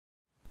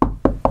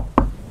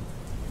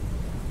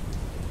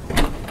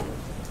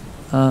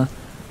Uh,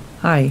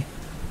 Hi.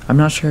 I'm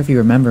not sure if you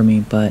remember me,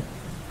 but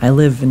I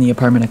live in the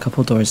apartment a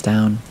couple doors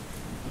down.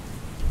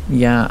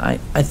 Yeah,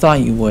 I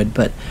thought you would,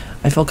 but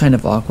I felt kind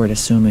of awkward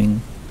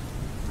assuming.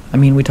 I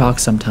mean, we talk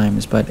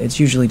sometimes, but it's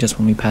usually just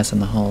when we pass in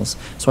the halls,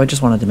 so I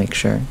just wanted to make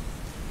sure.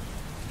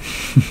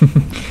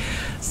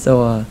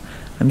 So,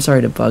 I'm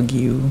sorry to bug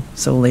you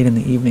so late in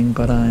the evening,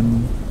 but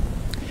I'm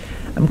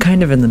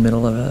kind of in the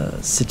middle of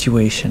a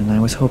situation, and I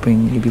was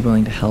hoping you'd be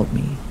willing to help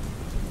me.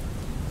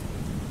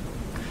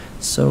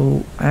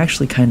 So, I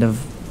actually kind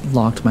of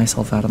locked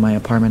myself out of my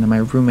apartment, and my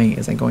roommate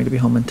isn't going to be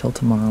home until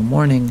tomorrow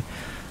morning.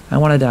 I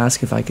wanted to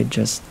ask if I could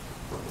just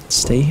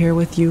stay here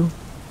with you.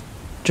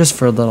 Just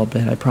for a little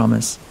bit, I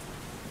promise.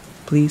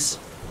 Please?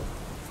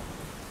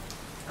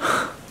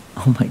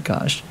 Oh my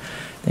gosh.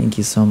 Thank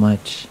you so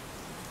much.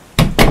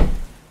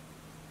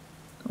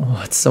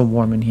 Oh, it's so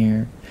warm in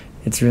here.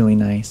 It's really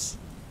nice.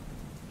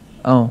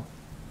 Oh,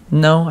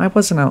 no, I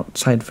wasn't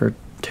outside for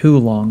too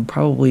long.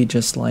 Probably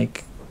just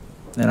like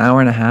an hour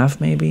and a half,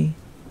 maybe.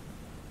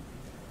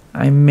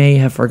 I may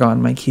have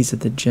forgotten my keys at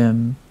the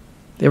gym.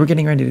 They were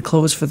getting ready to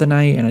close for the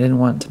night, and I didn't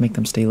want to make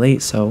them stay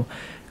late, so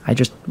I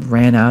just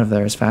ran out of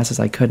there as fast as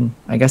I could.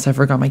 I guess I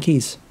forgot my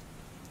keys.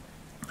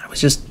 I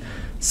was just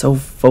so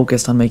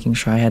focused on making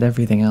sure I had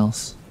everything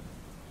else.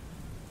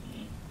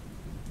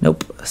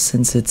 Nope,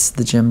 since it's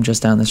the gym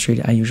just down the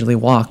street, I usually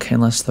walk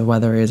unless the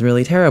weather is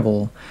really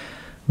terrible.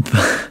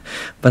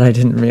 But I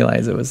didn't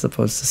realize it was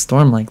supposed to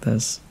storm like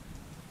this.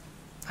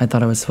 I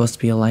thought it was supposed to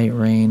be a light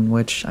rain,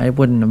 which I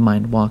wouldn't have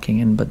mind walking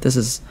in, but this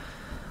is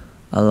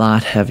a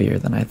lot heavier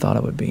than I thought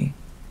it would be.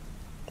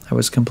 I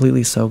was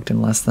completely soaked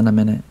in less than a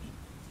minute.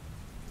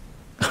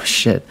 Oh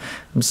shit,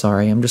 I'm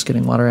sorry, I'm just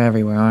getting water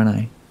everywhere, aren't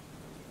I?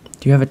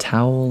 Do you have a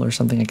towel or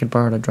something I could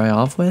borrow to dry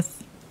off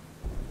with?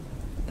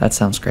 That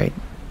sounds great.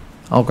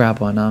 I'll grab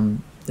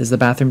one. Is the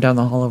bathroom down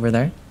the hall over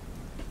there?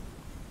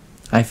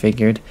 I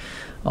figured.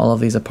 All of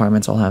these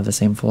apartments all have the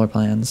same floor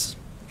plans.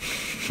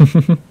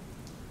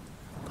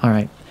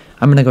 Alright,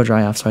 I'm gonna go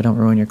dry off so I don't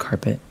ruin your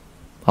carpet.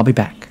 I'll be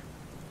back.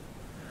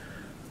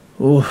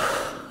 Ooh,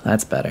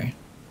 that's better.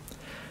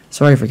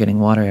 Sorry for getting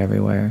water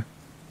everywhere.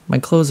 My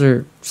clothes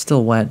are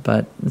still wet,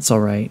 but it's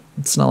alright.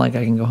 It's not like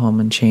I can go home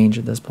and change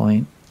at this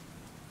point.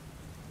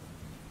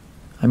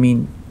 I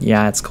mean,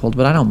 yeah, it's cold,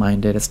 but I don't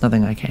mind it. It's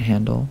nothing I can't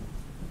handle.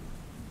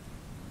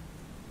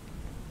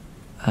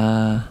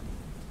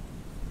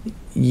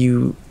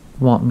 You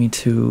want me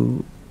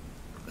to...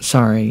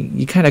 Sorry,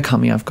 you kind of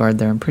caught me off guard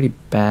there. I'm pretty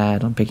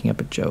bad on picking up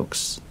at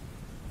jokes.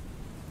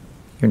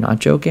 You're not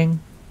joking?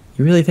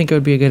 You really think it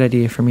would be a good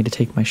idea for me to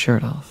take my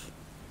shirt off?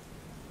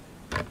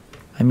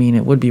 I mean,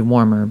 it would be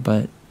warmer,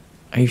 but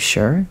are you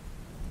sure?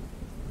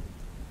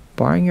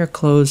 Barring your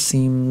clothes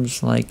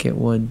seems like it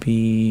would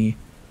be...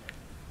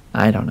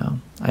 I don't know.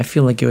 I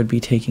feel like it would be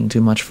taking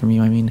too much from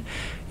you. I mean,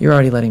 you're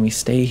already letting me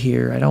stay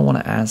here. I don't want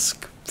to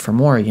ask for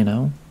more, you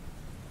know?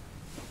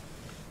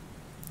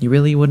 You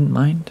really wouldn't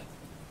mind?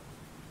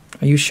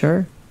 Are you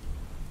sure?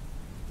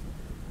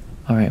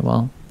 Alright,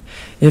 well,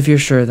 if you're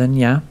sure, then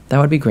yeah, that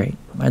would be great.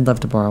 I'd love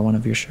to borrow one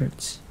of your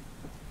shirts.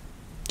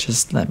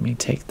 Just let me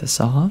take this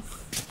off.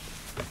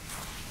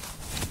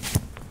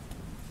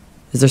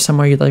 Is there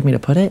somewhere you'd like me to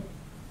put it?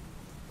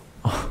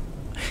 Oh,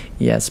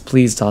 yes,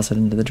 please toss it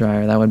into the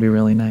dryer. That would be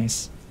really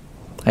nice.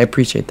 I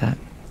appreciate that.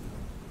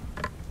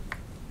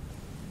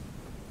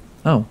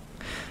 Oh,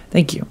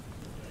 thank you.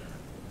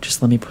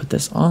 Just let me put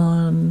this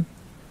on.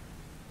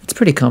 It's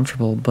pretty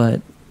comfortable,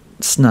 but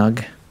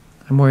snug.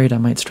 I'm worried I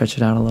might stretch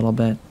it out a little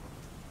bit.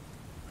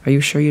 Are you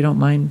sure you don't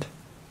mind?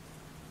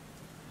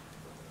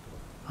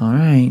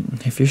 Alright,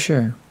 if you're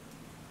sure.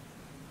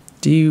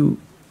 Do you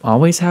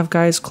always have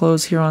guys'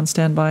 clothes here on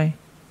standby?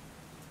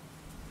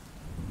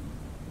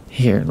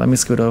 Here, let me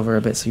scoot over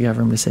a bit so you have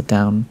room to sit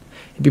down.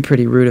 It'd be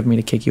pretty rude of me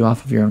to kick you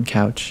off of your own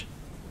couch.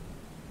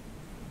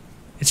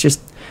 It's just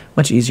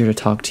much easier to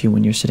talk to you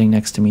when you're sitting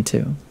next to me,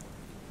 too.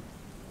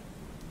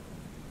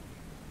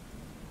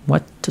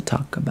 What to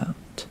talk about?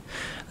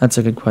 That's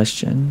a good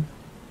question.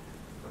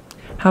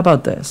 How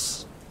about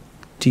this?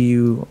 Do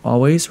you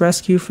always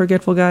rescue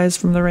forgetful guys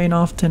from the rain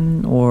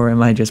often, or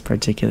am I just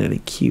particularly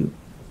cute?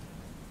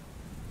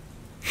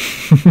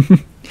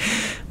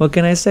 What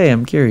can I say?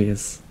 I'm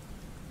curious.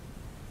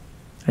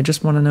 I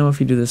just want to know if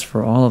you do this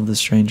for all of the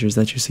strangers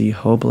that you see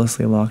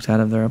hopelessly locked out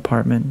of their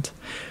apartment,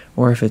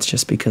 or if it's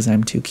just because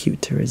I'm too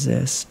cute to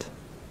resist.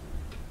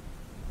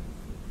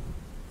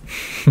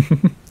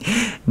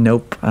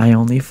 Nope, I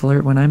only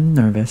flirt when I'm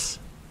nervous.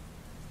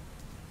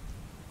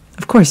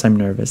 Of course I'm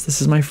nervous.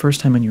 This is my first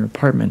time in your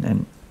apartment,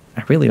 and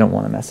I really don't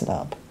want to mess it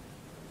up.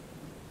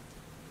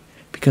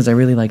 Because I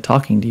really like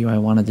talking to you, I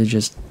wanted to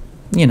just,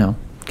 you know,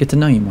 get to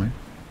know you more.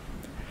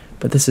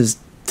 But this is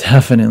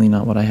definitely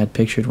not what I had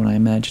pictured when I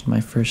imagined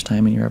my first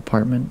time in your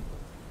apartment.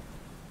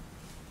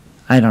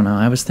 I don't know,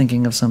 I was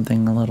thinking of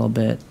something a little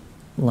bit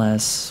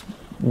less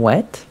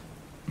wet.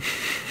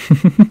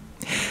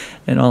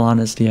 In all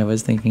honesty, I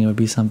was thinking it would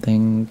be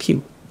something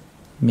cute.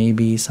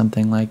 Maybe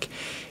something like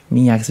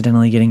me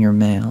accidentally getting your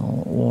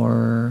mail,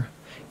 or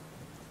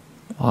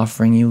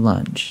offering you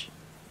lunch.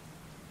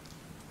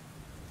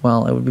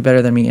 Well, it would be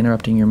better than me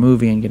interrupting your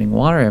movie and getting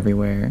water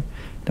everywhere,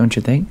 don't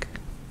you think?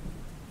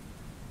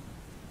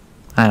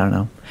 I don't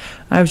know.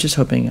 I was just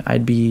hoping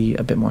I'd be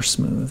a bit more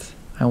smooth.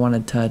 I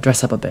wanted to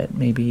dress up a bit,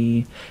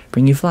 maybe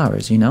bring you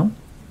flowers, you know?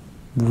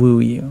 Woo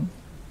you.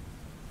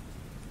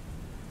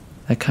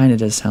 That kind of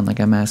does sound like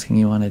I'm asking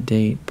you on a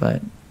date,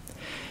 but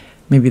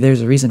maybe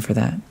there's a reason for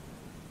that.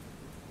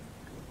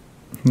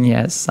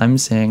 Yes, I'm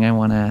saying I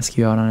want to ask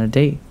you out on a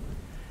date.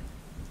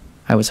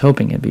 I was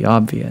hoping it'd be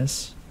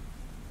obvious.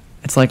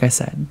 It's like I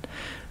said,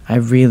 I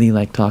really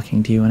like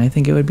talking to you, and I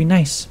think it would be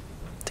nice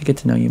to get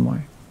to know you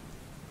more.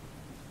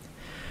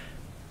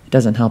 It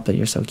doesn't help that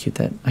you're so cute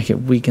that I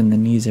get weak in the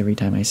knees every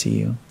time I see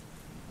you.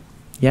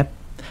 Yep,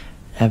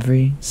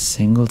 every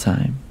single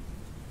time.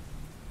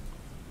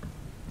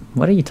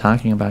 What are you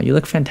talking about? You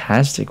look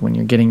fantastic when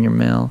you're getting your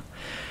mail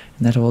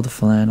in that old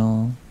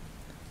flannel.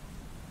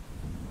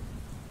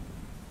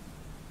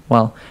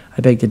 Well,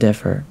 I beg to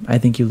differ. I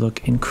think you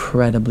look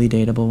incredibly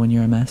dateable when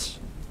you're a mess.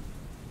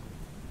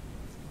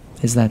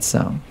 Is that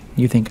so?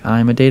 You think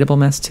I'm a dateable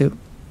mess too?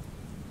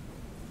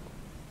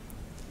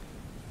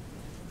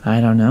 I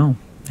don't know.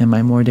 Am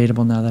I more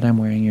dateable now that I'm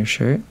wearing your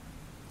shirt?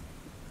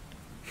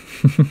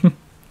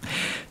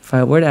 If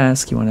I were to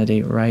ask you on a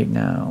date right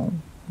now,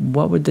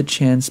 what would the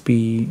chance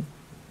be?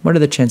 What are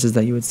the chances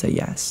that you would say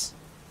yes?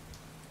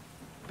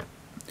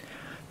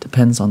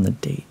 Depends on the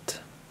date.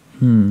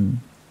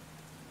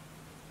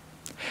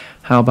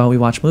 How about we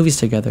watch movies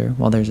together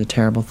while there's a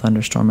terrible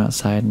thunderstorm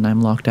outside and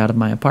I'm locked out of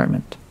my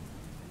apartment?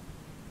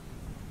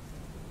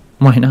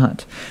 Why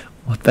not?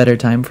 What better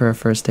time for a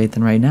first date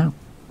than right now?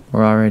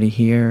 We're already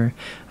here,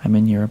 I'm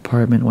in your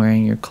apartment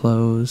wearing your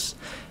clothes,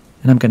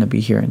 and I'm going to be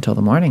here until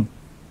the morning.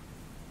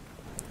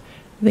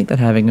 I think that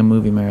having a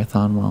movie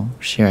marathon while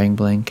sharing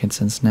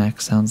blankets and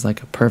snacks sounds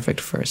like a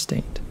perfect first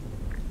date.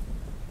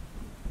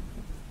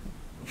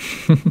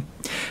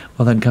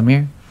 Well then come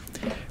here.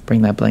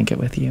 Bring that blanket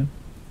with you.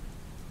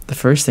 The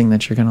first thing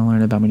that you're going to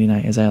learn about me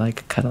tonight is I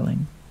like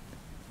cuddling.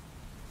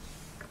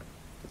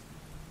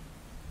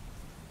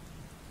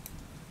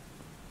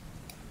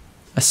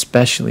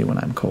 Especially when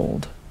I'm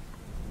cold.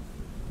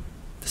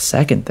 The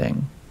second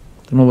thing,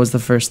 then what was the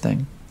first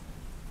thing?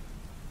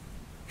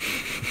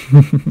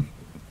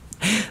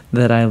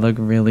 That I look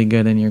really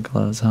good in your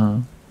clothes, huh?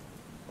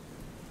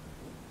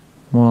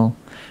 Well,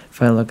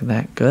 if I look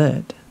that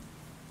good,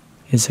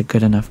 is it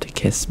good enough to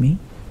kiss me?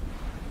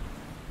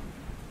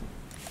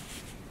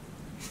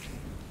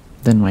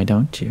 Then why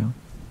don't you?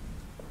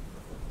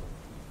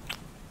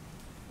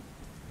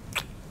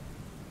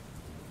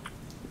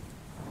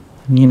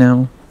 You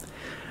know,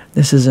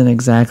 this isn't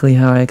exactly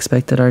how I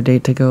expected our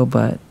date to go,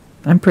 but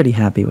I'm pretty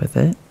happy with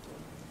it.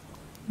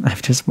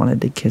 I've just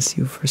wanted to kiss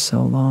you for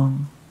so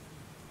long.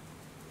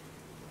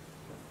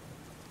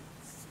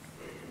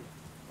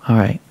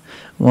 Alright,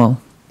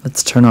 well,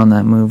 let's turn on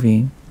that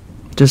movie,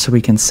 just so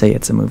we can say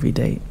it's a movie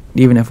date,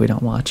 even if we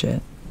don't watch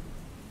it.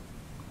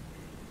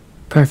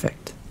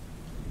 Perfect.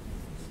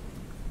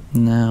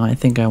 Now I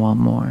think I want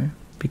more,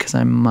 because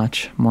I'm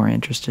much more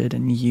interested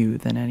in you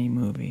than any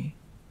movie.